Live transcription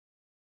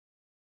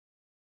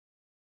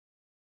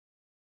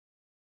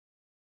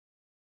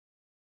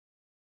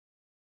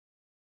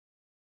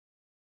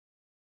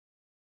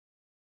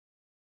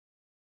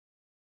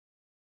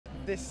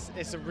this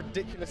is a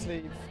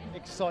ridiculously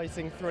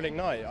exciting, thrilling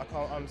night.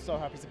 I'm so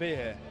happy to be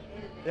here.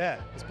 Yeah,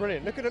 it's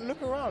brilliant. Look at it.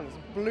 Look around. It's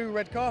a blue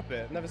red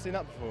carpet. Never seen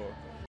that before.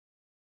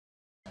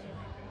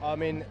 I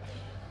mean,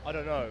 I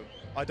don't know.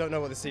 I don't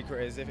know what the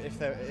secret is.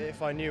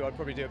 If I knew, I'd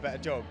probably do a better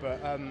job. But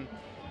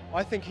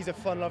I think he's a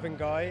fun-loving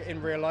guy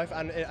in real life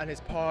and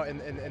his part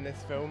in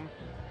this film.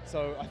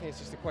 So I think it's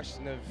just a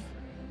question of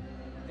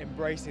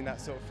embracing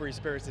that sort of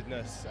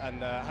free-spiritedness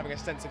and having a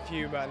sense of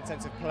humour and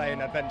sense of play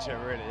and adventure,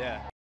 really,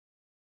 yeah.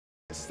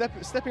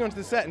 Stepping onto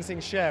the set and seeing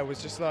Cher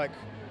was just like,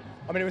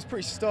 I mean, it was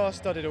pretty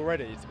star-studded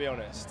already, to be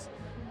honest.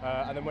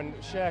 And then when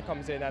Cher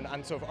comes in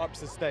and sort of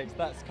ups the stakes,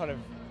 that's kind of,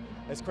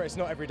 it's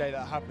not every day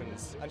that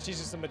happens. And she's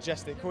just a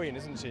majestic queen,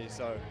 isn't she?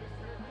 So,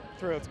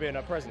 thrilled to be in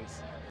her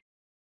presence.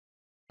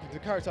 The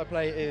character I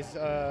play is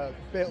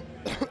Bill,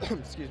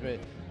 excuse me,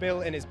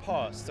 Bill in his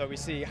past. So we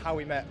see how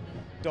he met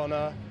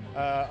Donna.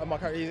 And my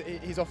character,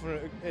 he's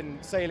often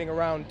in sailing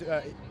around,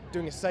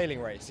 doing a sailing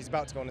race. He's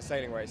about to go on a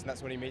sailing race, and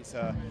that's when he meets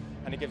her,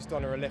 and he gives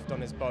Donna a lift on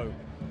his boat.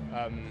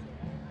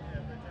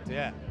 So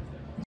yeah.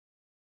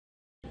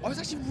 I was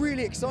actually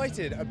really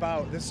excited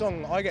about the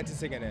song I get to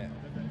sing in it,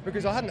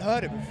 because I hadn't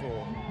heard it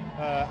before,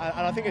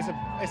 and I think it's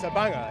a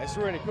banger. It's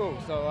really cool.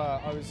 So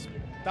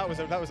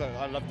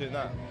I love doing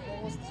that.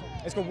 What was the song?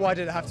 It's called Why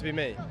Did It Have to Be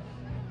Me,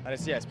 and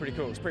it's pretty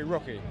cool. It's pretty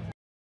rocky.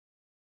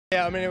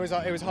 Yeah, I mean it was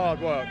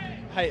hard work.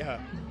 Hate her.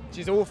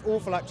 She's an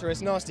awful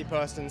actress, nasty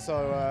person.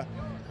 So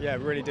yeah,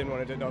 really didn't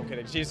want to do it. No, I'm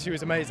kidding. She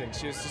was amazing.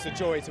 She was just a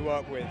joy to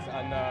work with,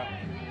 and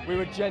we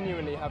were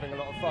genuinely having a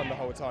lot of fun the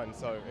whole time.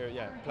 So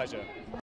yeah, pleasure.